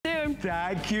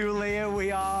Thank you, Leah.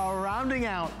 We are rounding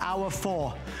out hour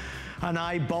 4. And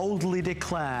I boldly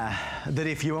declare that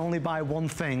if you only buy one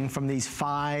thing from these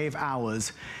 5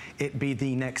 hours, it be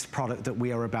the next product that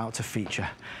we are about to feature.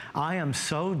 I am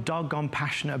so doggone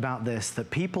passionate about this that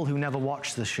people who never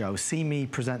watch the show see me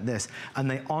present this and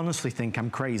they honestly think I'm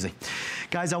crazy.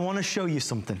 Guys, I want to show you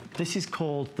something. This is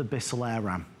called the BISSELL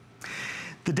AirRam.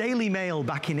 The Daily Mail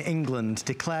back in England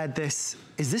declared this,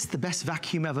 is this the best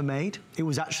vacuum ever made? It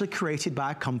was actually created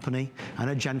by a company and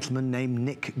a gentleman named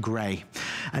Nick Gray.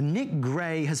 And Nick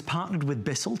Gray has partnered with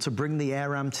BISSELL to bring the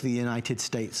AirRam to the United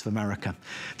States of America.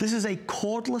 This is a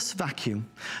cordless vacuum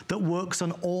that works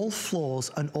on all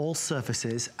floors and all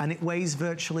surfaces, and it weighs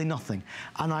virtually nothing.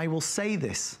 And I will say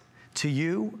this to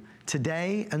you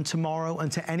today and tomorrow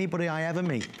and to anybody I ever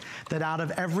meet, that out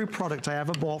of every product I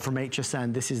ever bought from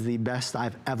HSN, this is the best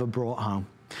I've ever brought home.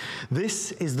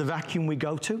 This is the vacuum we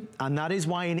go to, and that is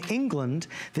why in England,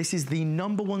 this is the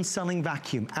 #1 selling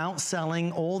vacuum,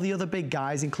 outselling all the other big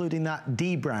guys, including that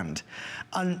D brand.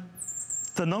 And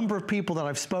the number of people that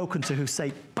I've spoken to who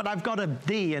say, but I've got a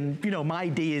D and you know, my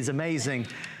D is amazing.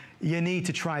 You need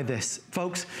to try this.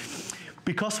 Folks,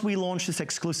 because we launched this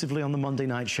exclusively on the Monday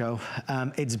night show,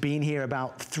 it's been here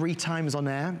about 3 times on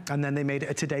air, and then they made it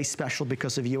a Today special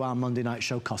because of you, our Monday night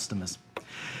show customers.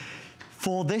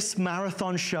 For this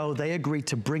marathon show, they agreed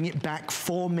to bring it back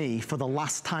for me for the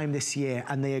last time this year,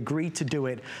 and they agreed to do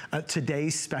it at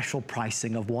today's special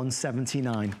pricing of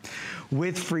 $179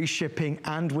 with free shipping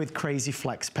and with crazy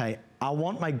flex pay. I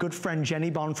want my good friend Jenny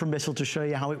Bond from BISSELL to show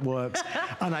you how it works,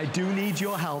 and I do need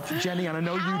your help, Jenny. And I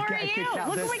know you get a kick out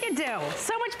of this. Look what we can do.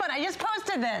 So much fun. I just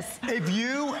posted this. If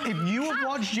you have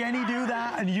watched Jenny do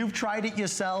that and you've tried it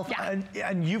yourself, and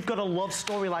you've got a love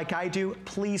story like I do,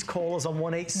 please call us on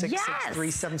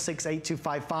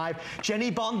 1-866-376-8255. Jenny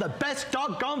Bond, the best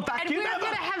doggone vacuum ever. And we're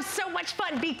going to have so much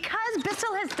fun because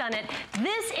BISSELL has done it.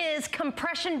 This is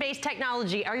compression-based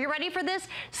technology. Are you ready for this?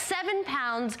 7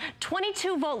 pounds,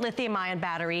 22-volt lithium-ion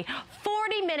battery,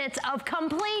 40 minutes of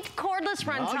complete cordless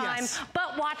runtime.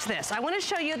 But watch this. I want to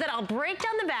show you that I'll break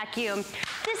down the vacuum.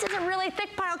 This is a really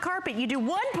thick pile carpet. You do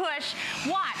one push,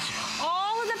 watch.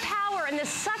 All of the power and the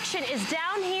suction is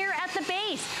down here at the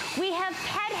base. We have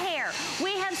pet hair.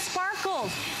 We have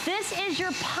sparkles. This is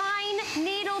your pine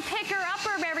needle picker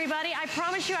upper, everybody. I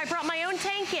promise you, I brought my own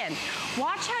tank in.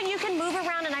 Watch how you can move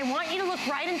around, and I want you to look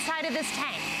right inside of this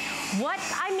tank. What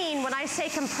I mean when I say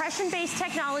compression-based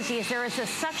technology is there is a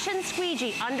suction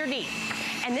squeegee underneath.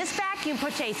 And this vacuum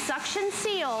puts a suction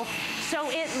seal so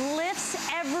it lifts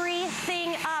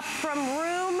everything up from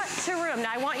room to room.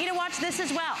 Now I want you to watch this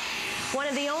as well. One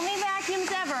of the only vacuums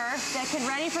ever that can,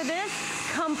 ready for this,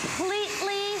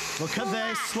 completely Look at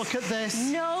this, look at this.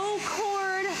 No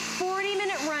cord,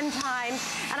 40-minute runtime.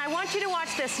 And I want you to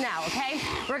watch this now, okay?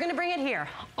 We're gonna bring it here.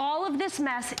 All of this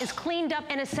mess is cleaned up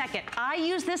in a second. I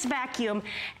use this vacuum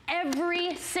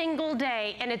every single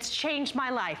day, and it's changed my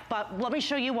life, but let me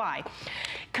show you why.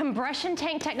 Compression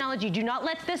tank technology, do not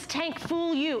let this tank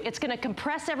fool you. It's gonna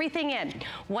compress everything in.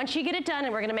 Once you get it done,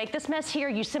 and we're gonna make this mess here,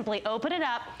 you simply open it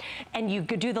up, and you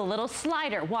could do the little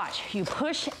slider. Watch, you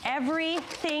push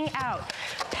everything out.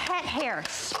 Pet hair,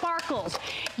 sparkles,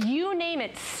 you name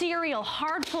it, cereal,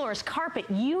 hard floors, carpet,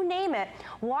 you name it.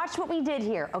 Watch what we did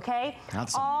here, okay?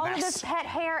 That's a all mess. of this pet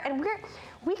hair, and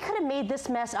we could have made this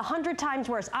mess 100 times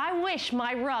worse. I wish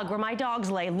my rug where my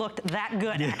dogs lay looked that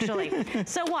good, actually.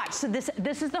 So watch, so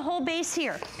this is the whole base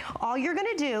here. All you're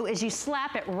gonna do is you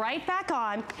slap it right back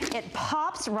on, it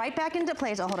pops right back into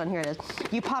place. Oh, hold on, here it is.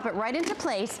 You pop it right into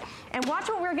place, and watch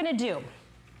what we're gonna do.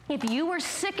 If you were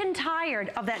sick and tired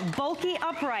of that bulky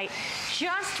upright,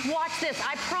 just watch this,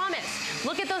 I promise.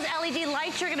 Look at those LED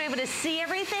lights, you're gonna be able to see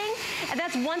everything. And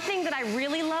that's one thing that I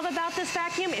really love about this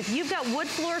vacuum. If you've got wood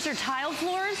floors or tile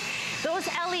floors, those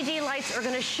LED lights are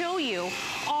gonna show you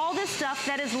all the stuff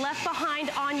that is left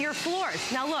behind on your floors.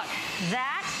 Now look,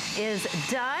 that is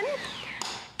done.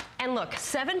 And look,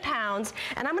 7 pounds,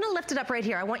 and I'm gonna lift it up right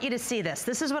here. I want you to see this.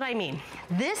 This is what I mean.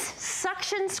 This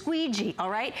suction squeegee, all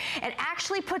right, it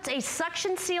actually puts a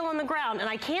suction seal on the ground, and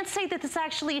I can't say that this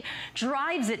actually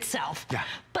drives itself,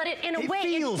 but in a way, it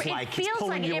feels like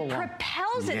it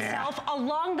propels itself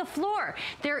along the floor.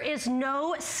 There is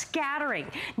no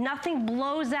scattering. Nothing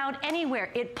blows out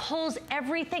anywhere. It pulls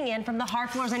everything in from the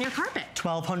hard floors on your carpet.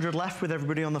 1,200 left with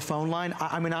everybody on the phone line.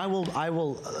 I mean, I will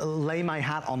lay my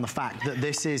hat on the fact that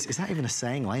this is that even a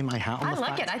saying, lay my hat on the fact? I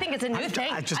like it. I think it's a new thing.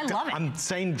 I love it. I'm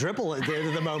saying dribble at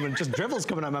the moment. Just dribble's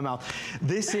coming out of my mouth.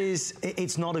 This is,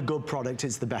 it's not a good product,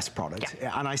 it's the best product.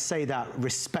 And I say that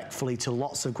respectfully to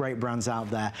lots of great brands out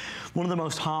there. declare. One of the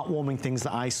most heartwarming things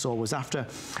that I saw was after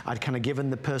I'd kind of given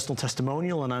the personal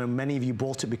testimonial, and I know many of you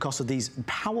bought it because of these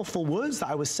powerful words that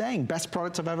I was saying, best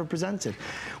product I've ever presented,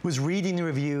 was reading the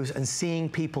reviews and seeing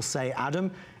people say,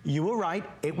 Adam, you were right,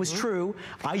 it was true.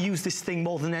 I use this thing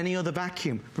more than any other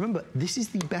vacuum. Remember, this is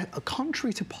the best,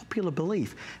 contrary to popular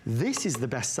belief, this is the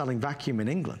best-selling vacuum in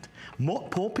England. More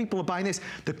people are buying this.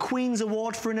 The Queen's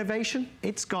Award for Innovation,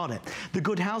 it's got it. The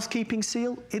Good Housekeeping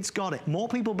Seal, it's got it. More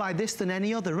people buy this than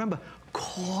any other. Remember,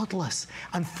 cordless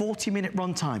and 40-minute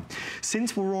runtime.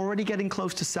 Since we're already getting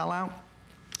close to sellout,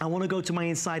 I want to go to my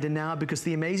insider now because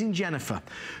the amazing Jennifer,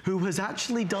 who has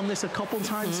actually done this a couple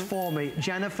times for me.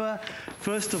 Jennifer,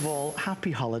 first of all, happy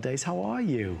holidays. How are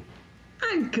you?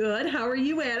 I'm good. How are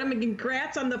you, Adam? And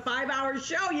congrats on the 5-hour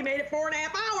show. You made it 4.5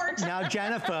 hours. Now,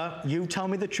 Jennifer, you tell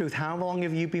me the truth. How long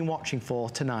have you been watching for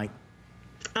tonight?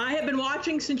 I have been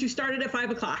watching since you started at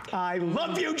 5 o'clock. I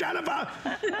love you, Jennifer.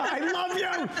 I love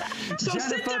you. So Jennifer,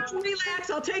 sit down and relax.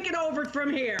 I'll take it over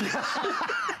from here.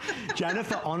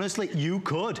 Jennifer, honestly, you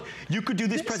could do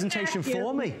this presentation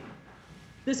for me.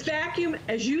 This vacuum,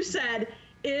 as you said,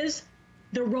 is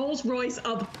the Rolls Royce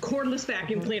of cordless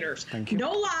vacuum cleaners. Thank you.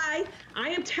 No lie, I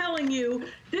am telling you,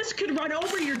 this could run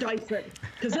over your Dyson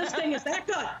because this thing is that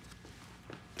good.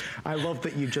 I love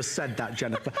that you just said that,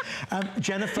 Jennifer.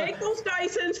 Jennifer, take those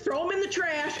Dysons, throw them in the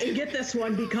trash, and get this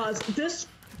one because this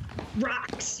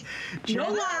rocks. No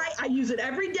lie, I use it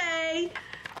every day.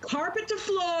 Carpet to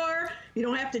floor. You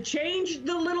don't have to change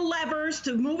the little levers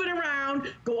to move it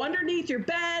around. Go underneath your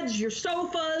beds, your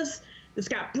sofas. It's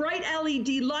got bright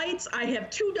LED lights. I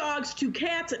have 2 dogs, 2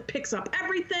 cats. It picks up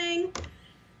everything.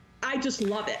 I just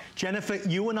love it. Jennifer,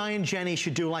 you and I and Jenny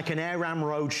should do like an AirRam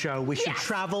roadshow. We should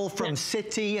travel from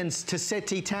city and to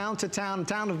city, town to town,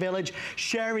 town to village,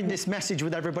 sharing this message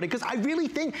with everybody. Because I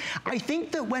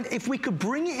think that if we could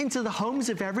bring it into the homes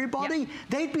of everybody,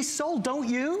 they'd be sold, don't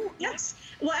you? Yes.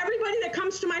 Well, everybody that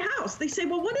comes to my house, they say,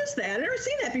 well, what is that? I've never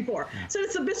seen that before. So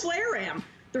it's a BISSELL AirRam.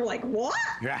 They're like, what?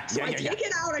 So I take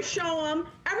it out, I show them.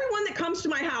 Everyone that comes to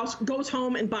my house goes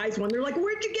home and buys one. They're like,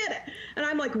 where'd you get it? And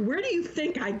I'm like, where do you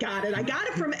think I got it? I got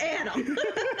it from Adam.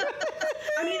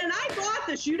 I mean, and I bought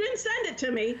this. You didn't send it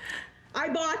to me. I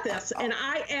bought this, and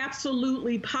I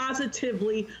absolutely,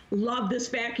 positively love this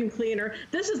vacuum cleaner.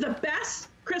 This is the best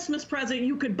Christmas present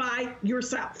you could buy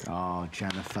yourself. Oh,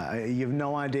 Jennifer, you have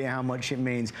no idea how much it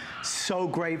means. So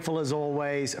grateful as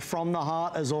always, from the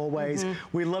heart as always.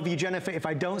 We love you, Jennifer. If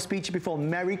I don't speak to you before,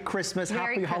 Merry Christmas,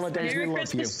 Happy Holidays, we love you. Merry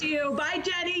Christmas to you. Bye,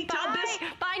 Jenny. Bye.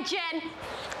 Bye, Jen.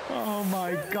 Oh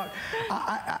my God.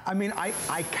 I mean,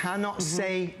 I cannot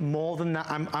say more than that.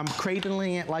 I'm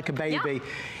cradling it like a baby.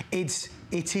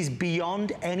 It is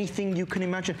beyond anything you can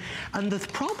imagine. And the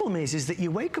problem is that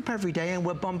you wake up every day and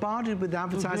we're bombarded with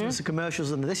advertisements and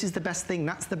commercials, and this is the best thing,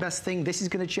 that's the best thing, this is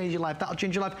gonna change your life, that'll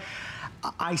change your life.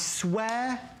 I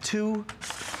swear to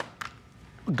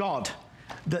God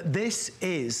that this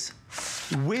is,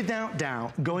 without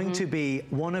doubt, going to be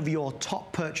one of your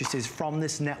top purchases from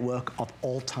this network of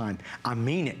all time. I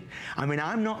mean it. I mean,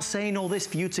 I'm not saying all this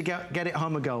for you to get it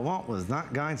home and go, what was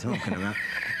that guy talking about?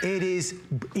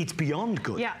 It's beyond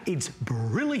good. Yeah. It's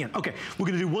brilliant. Okay, we're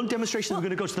gonna do one demonstration, we're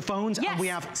gonna go to the phones, and we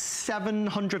have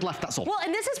 700 left, that's all. Well,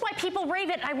 and this is why people rave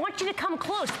it. I want you to come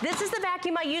close. This is the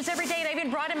vacuum I use every day, and I even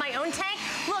brought in my own tank.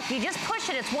 Look, you just push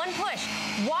it, it's one push.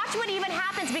 Watch what even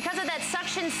happens because of that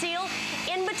suction seal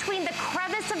in between the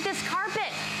crevice of this carpet.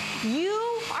 You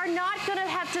are not gonna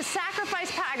have to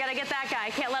sacrifice power. I gotta get that guy, I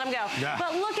can't let him go.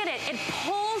 But look at it, it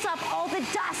pulls up all the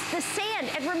dust, the sand.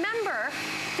 And remember,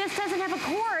 this doesn't have a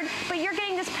cord, but you're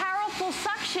getting this powerful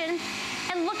suction.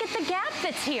 And look at the gap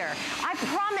that's here. I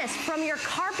promise, from your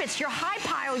carpets, your high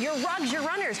pile, your rugs, your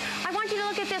runners, I want you to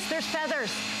look at this, there's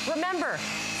feathers. Remember,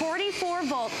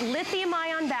 44-volt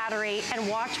lithium-ion battery, and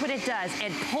watch what it does.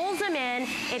 It pulls them in,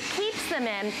 it keeps them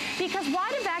in, because why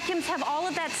do vacuums have all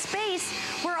of that space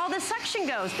where all the suction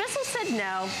goes? Bissell said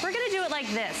no, we're gonna do it like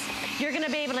this. You're gonna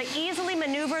be able to easily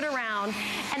maneuver it around,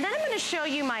 and then I'm gonna show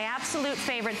you my absolute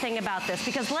favorite thing about this,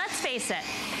 because let's face it,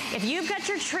 if you've got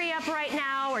your tree up right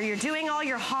now, or you're doing all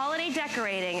your holiday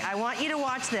decorating, I want you to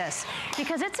watch this,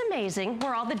 because it's amazing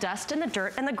where all the dust and the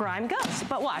dirt and the grime goes.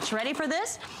 But watch, ready for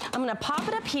this? I'm gonna pop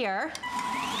it up here.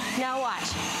 Now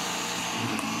watch.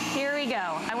 Here we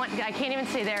go. I can't even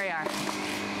see, there we are.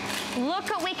 Look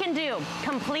what we can do.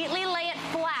 Completely lay it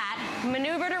flat,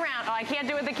 maneuver it around. Oh, I can't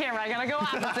do it with the camera, I gotta go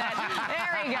opposite.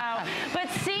 There we go. But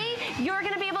see, you're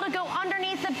gonna be able to go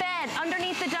underneath the bed,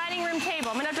 underneath the dining room table.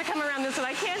 I'm gonna have to come around this one.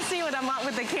 I can't see what I'm on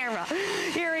with the camera.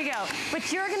 Here we go.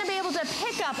 But you're gonna be able to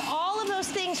pick up all of those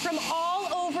things from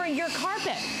all over your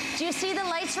carpet. Do you see the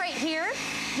lights right here?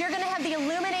 You're gonna have the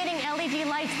illuminating LED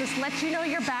lights. This lets you know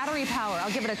your battery power.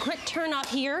 I'll give it a quick turn up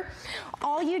here.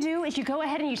 All you do is you go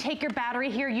ahead and you take your battery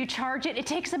here, you charge it. It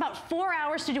takes about 4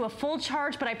 hours to do a full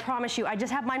charge, but I promise you, I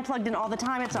just have mine plugged in all the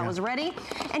time. It's always ready.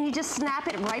 And you just snap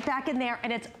it right back in there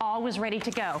and it's always ready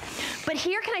to go. But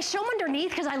here, can I show them underneath?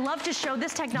 Because I love to show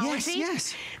this technology.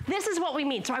 Yes, yes. This is what we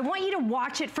mean. So I want you to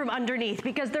watch it from underneath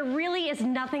because there really is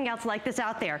nothing else like this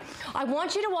out there. I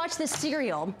want you to watch this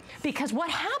cereal because what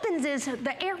happens is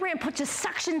the AirRam puts a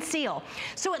suction seal.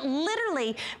 So it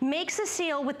literally makes a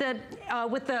seal with the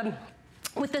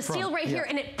seal right here,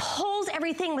 and it pulls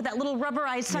everything with that little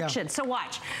rubberized suction. So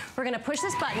watch. We're gonna push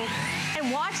this button,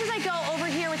 and watch as I go over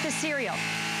here with the cereal.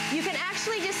 You can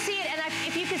actually just see it, and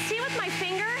if you can see with my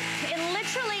finger, it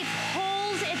literally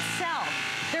pulls itself.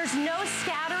 There's no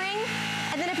scattering,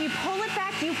 and then if you pull it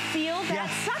back, you feel that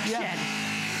suction.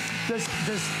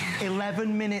 There's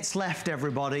 11 minutes left,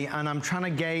 everybody, and I'm trying to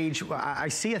gauge. I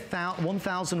see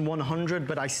 1,100,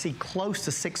 but I see close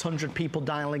to 600 people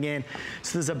dialing in.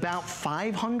 So there's about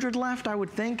 500 left, I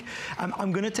would think.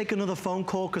 I'm going to take another phone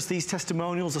call because these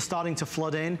testimonials are starting to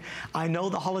flood in. I know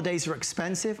the holidays are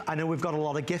expensive. I know we've got a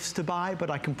lot of gifts to buy, but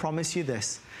I can promise you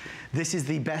this. This is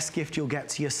the best gift you'll get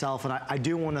to yourself, and I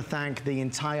do want to thank the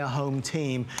entire home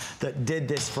team that did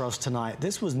this for us tonight.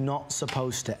 This was not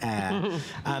supposed to air.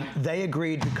 They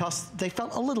agreed because they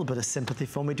felt a little bit of sympathy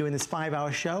for me doing this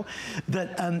 5-hour show,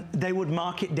 that they would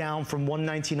mark it down from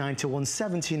 $199 to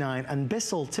 $179, and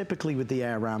Bissell, typically with the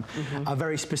AirRam, are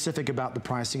very specific about the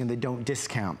pricing and they don't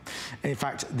discount. In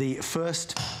fact, the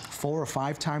first 4 or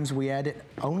 5 times we aired it,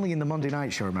 only in the Monday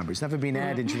night show, remember, it's never been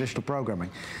aired in traditional programming.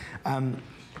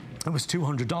 It was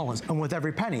 $200, and with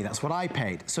every penny, that's what I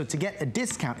paid. So to get a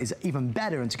discount is even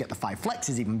better, and to get the 5 Flex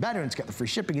is even better, and to get the free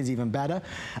shipping is even better.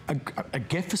 A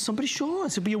gift for somebody, sure,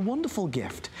 it would be a wonderful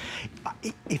gift.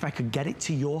 If I could get it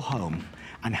to your home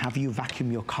and have you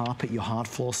vacuum your carpet, your hard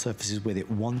floor surfaces with it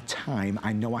one time,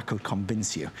 I know I could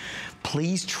convince you.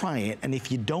 Please try it, and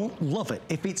if you don't love it,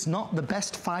 if it's not the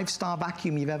best 5-star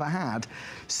vacuum you've ever had,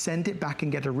 send it back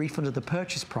and get a refund of the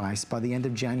purchase price by the end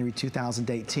of January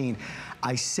 2018.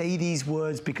 I say these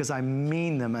words because I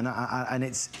mean them, and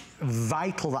it's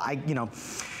vital that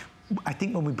I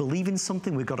think when we believe in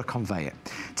something, we've got to convey it.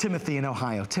 Timothy in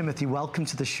Ohio. Timothy, welcome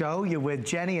to the show. You're with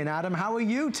Jenny and Adam. How are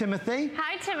you, Timothy?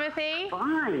 Hi, Timothy.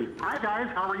 Fine. Hi, guys.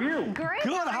 How are you? Great.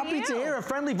 Good. Happy to hear a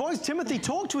friendly voice. Timothy,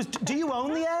 talk to us. Do you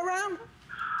own the AirRam?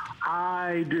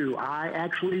 I do. I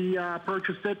actually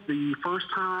purchased it the first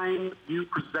time you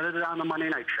presented it on the Monday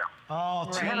night show. Oh,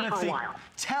 Timothy,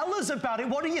 tell us about it.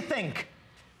 What do you think?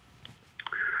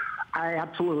 I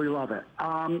absolutely love it.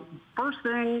 First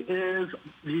thing is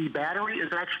the battery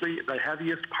is actually the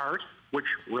heaviest part, which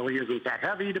really isn't that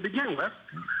heavy to begin with,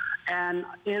 and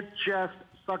it just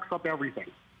sucks up everything.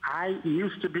 I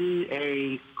used to be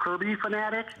a Kirby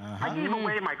fanatic. I gave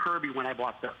away my Kirby when I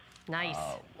bought this. Nice.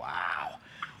 Oh,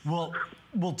 wow.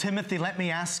 Well, Timothy, let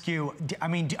me ask you, I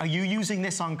mean, are you using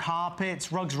this on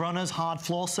carpets, rugs, runners, hard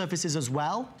floor surfaces as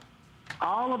well?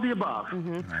 All of the above.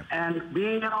 And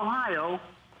being in Ohio,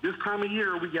 this time of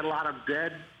year, we get a lot of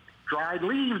dead, dried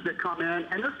leaves that come in,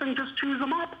 and this thing just chews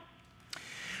them up.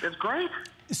 It's great.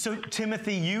 So,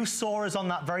 Timothy, you saw us on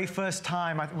that very first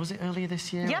time. Was it earlier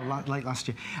this year? Yep. Or late last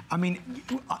year? I mean,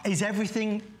 is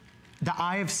everything that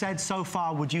I have said so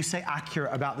far, would you say,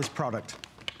 accurate about this product?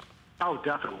 Oh,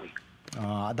 definitely.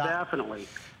 Definitely.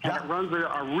 And it runs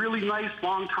a really nice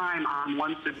long time on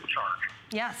one single charge.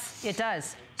 Yes, it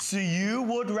does. So you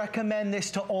would recommend this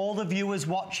to all the viewers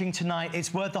watching tonight?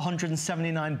 It's worth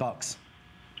 $179.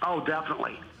 Oh,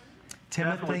 definitely.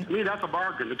 Timothy? Definitely. To me, that's a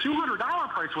bargain. The $200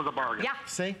 price was a bargain. Yeah.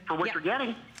 See? For what you're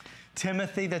getting.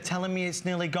 Timothy, they're telling me it's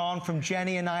nearly gone. From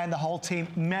Jenny and I and the whole team,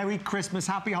 Merry Christmas,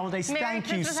 Happy Holidays.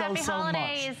 Thank you so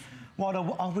much.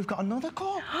 Oh, we've got another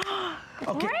call.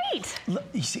 Okay. Great. Look,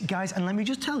 you see, guys, and let me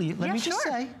just tell you, let me just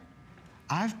say,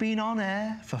 I've been on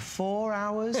air for 4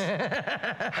 hours.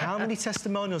 How many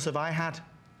testimonials have I had?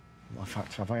 Well, in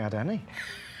fact, have I had any?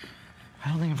 I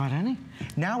don't think I've had any.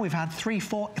 Now we've had 3,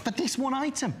 4 for this one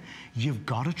item. You've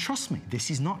got to trust me.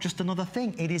 This is not just another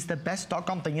thing. It is the best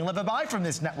doggone thing you'll ever buy from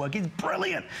this network. It's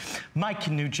brilliant. Mike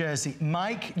in New Jersey.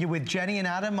 Mike, you're with Jenny and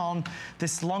Adam on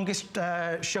this longest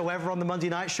show ever on the Monday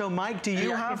night show. Mike, do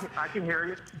you have... I can hear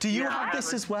you. Do you have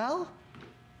this as well?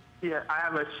 Yeah, I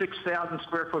have a 6,000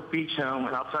 square foot beach home,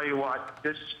 and I'll tell you what,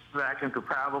 this vacuum could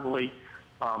probably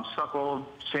suck all the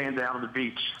sand out of the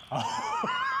beach.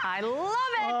 I love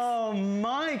it. Oh,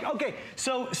 Mike. Okay,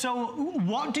 so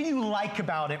what do you like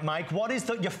about it, Mike? What is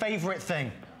your favorite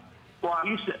thing? Well,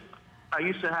 I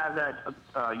used to have that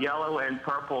yellow and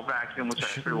purple vacuum, which I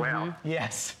threw out.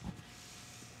 Yes.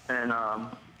 and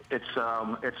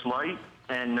it's light,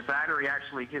 and the battery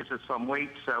actually gives it some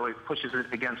weight, so it pushes it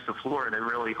against the floor, and it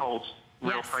really holds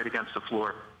real tight against the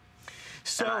floor.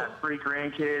 So, and I have 3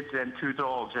 grandkids and 2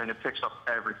 dogs, and it picks up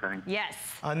everything. Yes.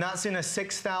 And that's in a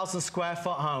 6,000 square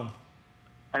foot home.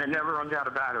 And it never runs out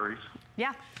of batteries.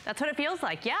 Yeah, that's what it feels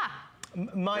like, yeah.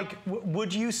 Mike,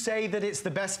 would you say that it's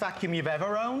the best vacuum you've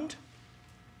ever owned?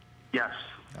 Yes.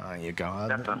 There you go.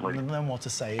 Definitely. I don't know what to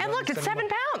say. And look, it's 7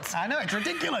 pounds. I know, it's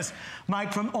ridiculous.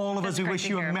 Mike, from all of us, we wish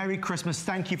you a Merry Christmas.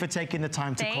 Thank you for taking the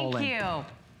time to call in. Thank you.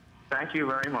 Thank you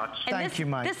very much. Thank you,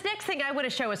 Mike. This next thing I want to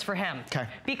show is for him. Okay.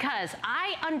 Because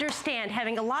I understand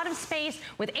having a lot of space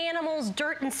with animals,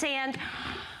 dirt and sand.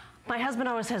 My husband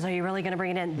always says, are you really going to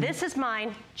bring it in? This is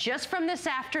mine, just from this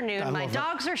afternoon. My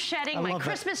dogs are shedding, my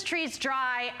Christmas tree's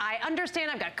dry. I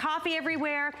understand I've got coffee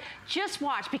everywhere. Just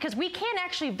watch, because we can't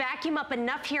actually vacuum up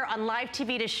enough here on live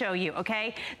TV to show you,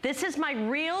 okay? This is my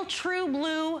real true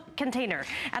blue container.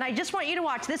 And I just want you to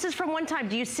watch. This is from one time.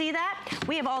 Do you see that?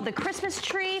 We have all the Christmas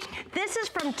tree. This is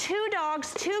from 2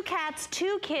 dogs, 2 cats,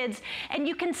 2 kids. And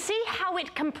you can see how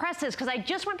it compresses, because I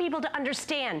just want people to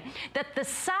understand that the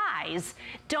size,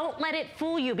 don't let it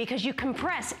fool you, because you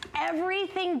compress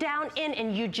everything down in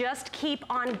and you just keep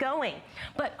on going.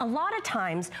 But a lot of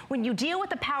times when you deal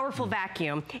with a powerful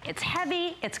vacuum, it's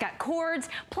heavy, it's got cords,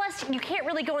 plus you can't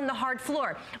really go in the hard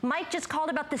floor. Mike just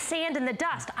called about the sand and the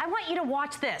dust. I want you to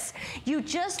watch this. You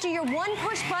just do your 1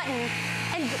 push button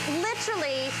and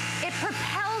literally it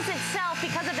propels itself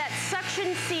because of that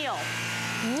suction seal.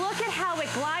 Look at how it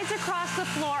glides across the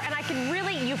floor, and I can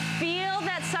really, you feel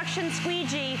that suction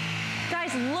squeegee.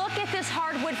 Guys, look at this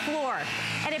hardwood floor.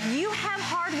 And if you have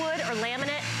hardwood or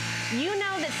laminate, you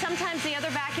know that sometimes the other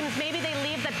vacuums, maybe they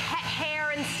leave the pet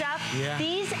hair and stuff. Yeah.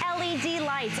 These LED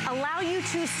lights allow you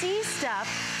to see stuff.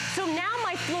 So now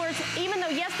my floors, even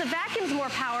though, yes, the vacuum's more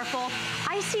powerful,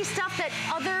 I see stuff that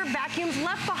other vacuums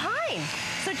left behind.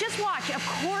 So just watch. Of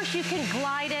course, you can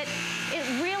glide it. It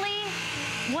really,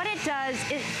 what it does,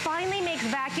 it finally makes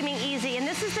vacuuming easy. And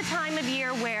this is the time of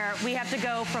year where we have to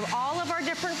go from all of our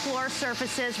different floor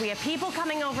surfaces. We have people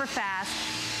coming over fast.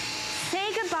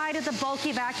 Say goodbye to the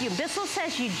bulky vacuum. Bissell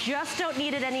says you just don't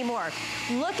need it anymore.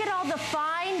 Look at all the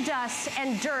fine dust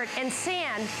and dirt and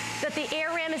sand that the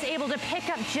AirRam is able to pick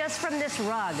up just from this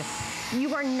rug.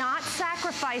 You are not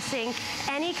sacrificing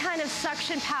any kind of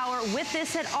suction power with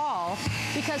this at all,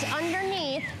 because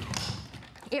underneath,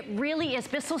 it really is,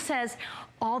 Bissell says,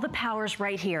 all the power's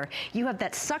right here. You have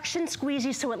that suction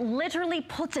squeegee, so it literally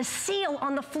puts a seal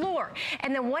on the floor.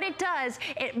 And then what it does,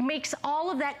 it makes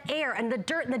all of that air and the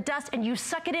dirt and the dust, and you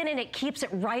suck it in and it keeps it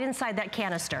right inside that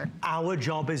canister. Our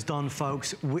job is done,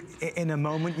 folks. In a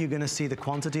moment, you're gonna see the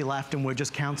quantity left, and we're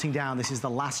just counting down. This is the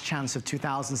last chance of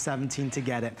 2017 to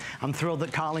get it. I'm thrilled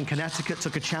that Carl in Connecticut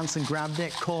took a chance and grabbed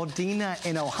it. Cordina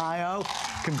in Ohio.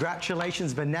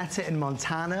 Congratulations, Vanetta in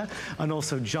Montana. And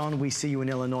also, John, we see you in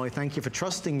Illinois. Thank you for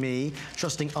trusting me,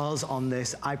 trusting us on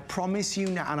this. I promise you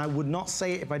now, and I would not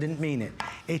say it if I didn't mean it,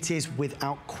 it is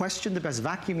without question the best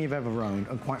vacuum you've ever owned,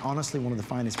 and quite honestly, one of the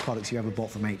finest products you ever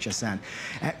bought from HSN.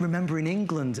 Remember in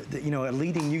England, you know, a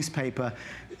leading newspaper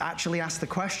actually asked the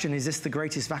question, is this the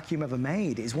greatest vacuum ever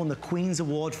made? It's won the Queen's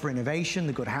Award for Innovation,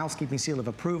 the Good Housekeeping Seal of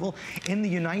Approval. In the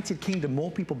United Kingdom, more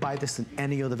people buy this than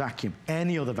any other vacuum.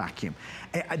 Any other vacuum.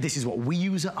 This is what we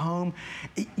use at home.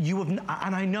 You have, and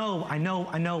I know.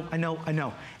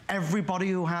 Everybody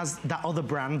who has that other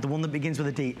brand, the one that begins with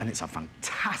a D, and it's a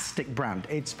fantastic brand.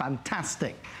 It's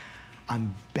fantastic.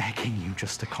 I'm begging you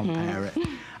just to compare it.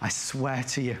 I swear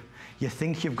to you, you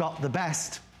think you've got the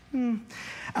best.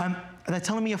 They're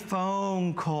telling me a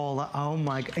phone call. Oh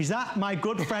my God. Is that my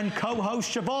good friend,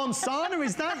 co-host Siobhan Sana?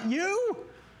 Is that you?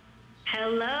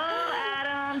 Hello,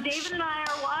 Adam. David and I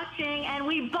are watching, and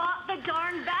we bought the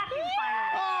darn vacuum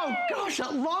cleaner. Oh gosh,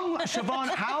 Siobhan,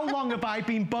 how long have I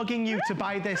been bugging you to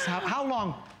buy this? How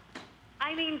long?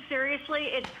 I mean, seriously,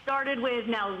 it started with,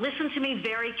 now listen to me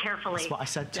very carefully. That's what I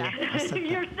said to her.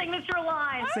 Your signature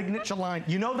line. Signature line.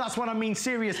 You know that's what I mean,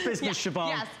 serious business, Siobhan.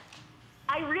 Yes.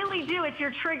 I really do. It's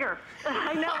your trigger.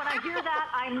 I know. When I hear that,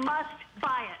 I must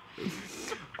buy it.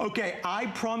 Okay, I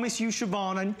promise you,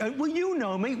 Siobhan, and well, you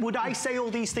know me. Would I say all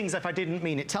these things if I didn't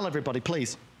mean it? Tell everybody,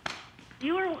 please.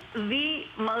 You are the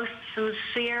most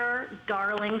sincere,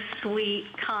 darling, sweet,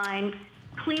 kind,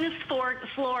 cleanest floor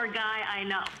guy I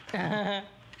know.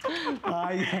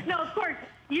 No, of course.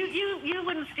 You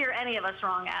wouldn't steer any of us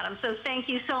wrong, Adam. So thank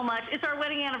you so much. It's our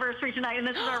wedding anniversary tonight, and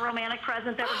this is our romantic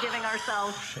present that we're giving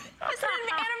ourselves. It's an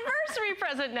anniversary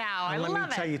present now. I love it. Let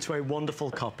me tell you to a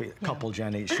wonderful couple,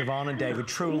 Jenny, Siobhan and David,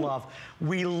 true love.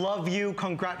 We love you.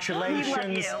 Congratulations.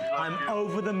 We love you. I'm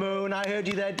over the moon. I heard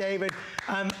you there, David.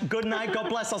 Good night. God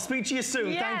bless. I'll speak to you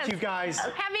soon. Yes. Thank you, guys.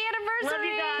 Happy anniversary. Love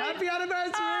you guys. Happy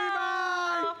anniversary.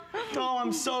 Bye. Oh,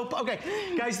 I'm so... Okay,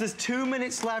 guys, there's 2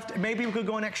 minutes left. Maybe we could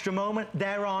go an extra moment.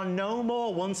 There are no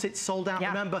more once it's sold out. Yep.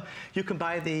 Remember, you can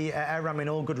buy the AirRam in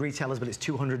all good retailers, but it's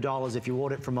 $200. If you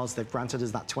order it from us, they've granted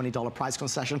us that $20 price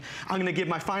concession. I'm going to give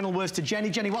my final words to Jenny.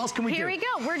 Jenny, what else can we do? Here we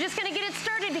go. We're just going to get it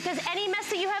started because any mess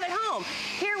that you have at home.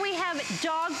 Here we have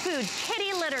dog food,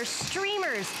 kitty litter,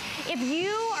 streamers. If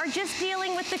you are just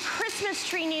dealing with the Christmas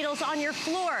tree needles on your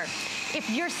floor, if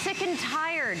you're sick and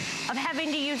tired of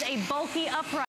having to use a bulky upright,